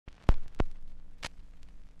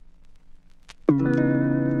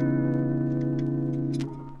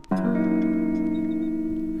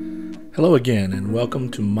Hello again and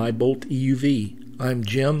welcome to My Bolt EUV. I'm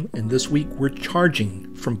Jim and this week we're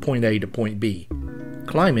charging from point A to point B.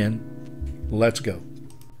 Climb in, let's go.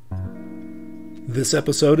 This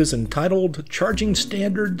episode is entitled Charging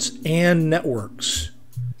Standards and Networks.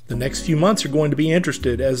 The next few months are going to be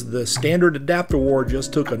interesting as the standard adapter war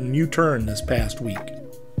just took a new turn this past week.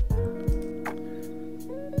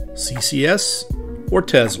 CCS or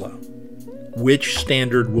Tesla? Which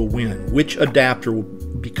standard will win? Which adapter will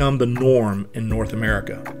become the norm in North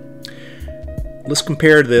America? Let's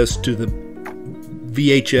compare this to the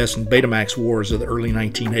VHS and Betamax wars of the early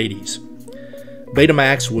 1980s.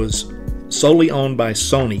 Betamax was solely owned by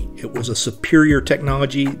Sony. It was a superior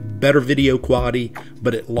technology, better video quality,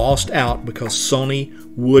 but it lost out because Sony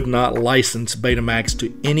would not license Betamax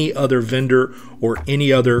to any other vendor or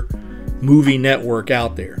any other movie network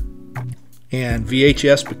out there. And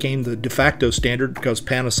VHS became the de facto standard because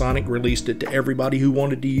Panasonic released it to everybody who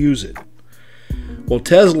wanted to use it. Well,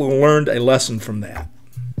 Tesla learned a lesson from that.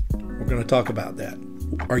 We're going to talk about that.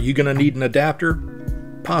 Are you going to need an adapter?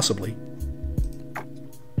 Possibly.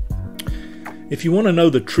 If you want to know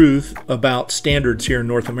the truth about standards here in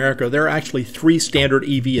North America, there are actually three standard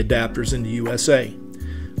EV adapters in the USA.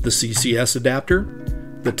 The CCS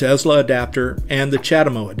adapter, the Tesla adapter, and the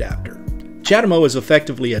CHAdeMO adapter. CHAdeMO is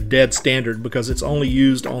effectively a dead standard because it's only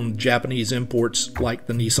used on Japanese imports like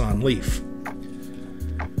the Nissan Leaf.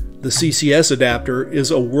 The CCS adapter is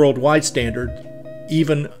a worldwide standard,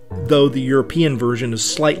 even though the European version is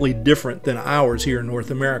slightly different than ours here in North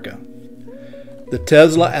America. The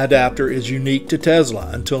Tesla adapter is unique to Tesla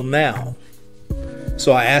until now.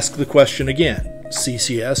 So I ask the question again,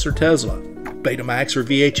 CCS or Tesla? Betamax or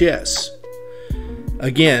VHS?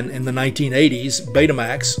 Again, in the 1980s,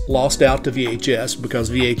 Betamax lost out to VHS because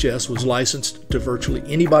VHS was licensed to virtually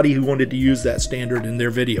anybody who wanted to use that standard in their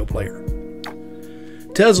video player.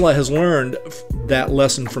 Tesla has learned that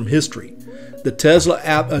lesson from history. The Tesla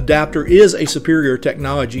adapter is a superior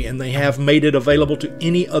technology and they have made it available to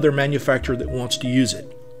any other manufacturer that wants to use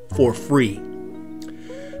it for free.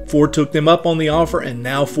 Ford took them up on the offer and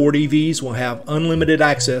now Ford EVs will have unlimited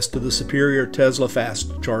access to the superior Tesla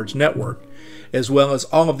fast charge network, as well as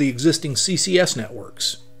all of the existing CCS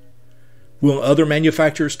networks. Will other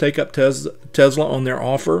manufacturers take up Tesla on their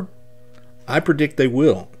offer? I predict they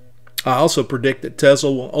will. I also predict that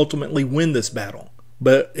Tesla will ultimately win this battle,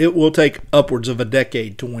 but it will take upwards of a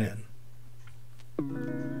decade to win.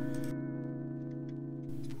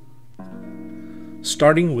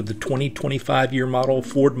 Starting with the 2025 year model,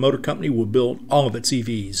 Ford Motor Company will build all of its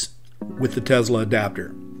EVs with the Tesla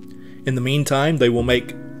adapter. In the meantime, they will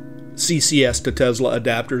make CCS to Tesla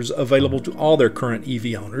adapters available to all their current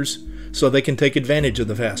EV owners so they can take advantage of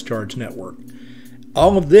the fast charge network.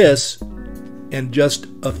 All of this and just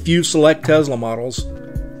a few select Tesla models,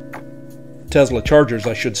 Tesla chargers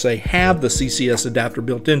I should say, have the CCS adapter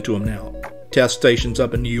built into them now. Test stations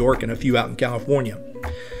up in New York and a few out in California.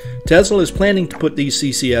 Tesla is planning to put these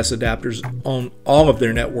CCS adapters on all of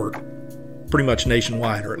their network pretty much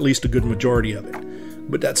nationwide, or at least a good majority of it.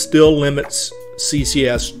 But that still limits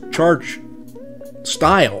CCS charge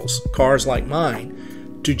styles, cars like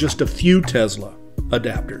mine, to just a few Tesla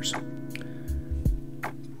adapters.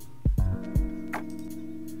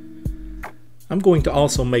 I'm going to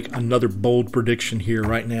also make another bold prediction here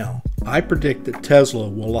right now. I predict that Tesla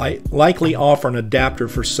will likely offer an adapter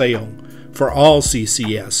for sale for all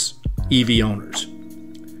CCS EV owners,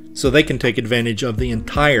 so they can take advantage of the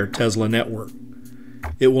entire Tesla network.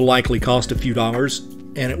 It will likely cost a few dollars,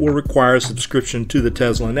 and it will require a subscription to the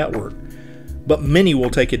Tesla network. But many will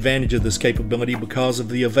take advantage of this capability because of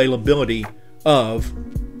the availability of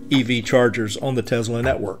EV chargers on the Tesla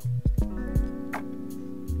network.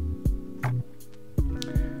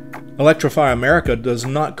 Electrify America does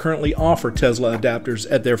not currently offer Tesla adapters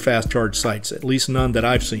at their fast charge sites, at least none that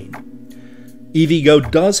I've seen. EVgo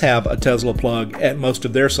does have a Tesla plug at most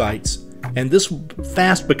of their sites, and this will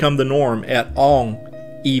fast become the norm at all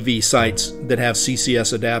EV sites that have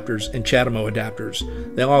CCS adapters and CHAdeMO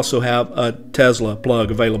adapters. They'll also have a Tesla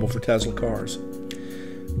plug available for Tesla cars.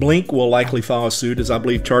 Blink will likely follow suit, as I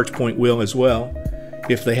believe ChargePoint will as well,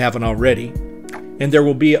 if they haven't already. And there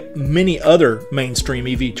will be many other mainstream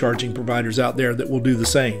EV charging providers out there that will do the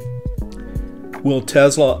same. Will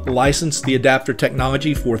Tesla license the adapter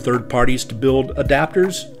technology for third parties to build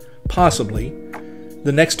adapters? Possibly.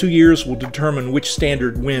 The next 2 years will determine which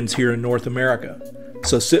standard wins here in North America.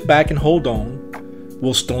 So sit back and hold on.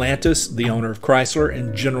 Will Stellantis, the owner of Chrysler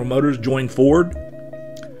and General Motors, join Ford?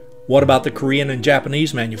 What about the Korean and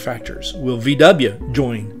Japanese manufacturers? Will VW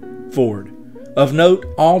join Ford? Of note,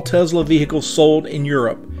 all Tesla vehicles sold in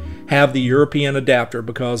Europe have the European adapter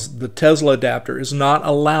because the Tesla adapter is not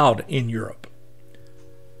allowed in Europe.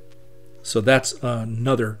 So that's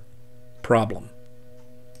another problem.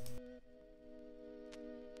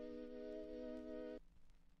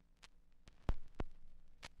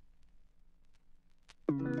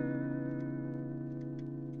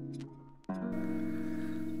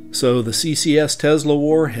 So the CCS Tesla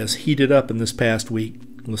war has heated up in this past week.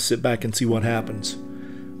 Let's sit back and see what happens.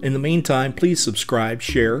 In the meantime, please subscribe,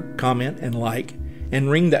 share, comment, and like, and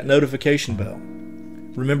ring that notification bell.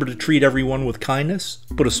 Remember to treat everyone with kindness,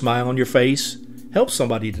 put a smile on your face, help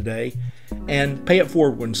somebody today, and pay it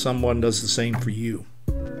forward when someone does the same for you.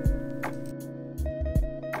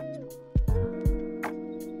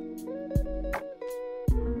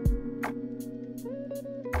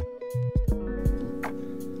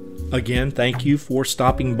 Again, thank you for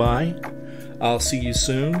stopping by. I'll see you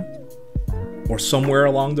soon, or somewhere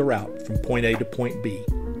along the route from point A to point B.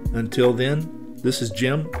 Until then, this is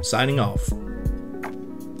Jim signing off.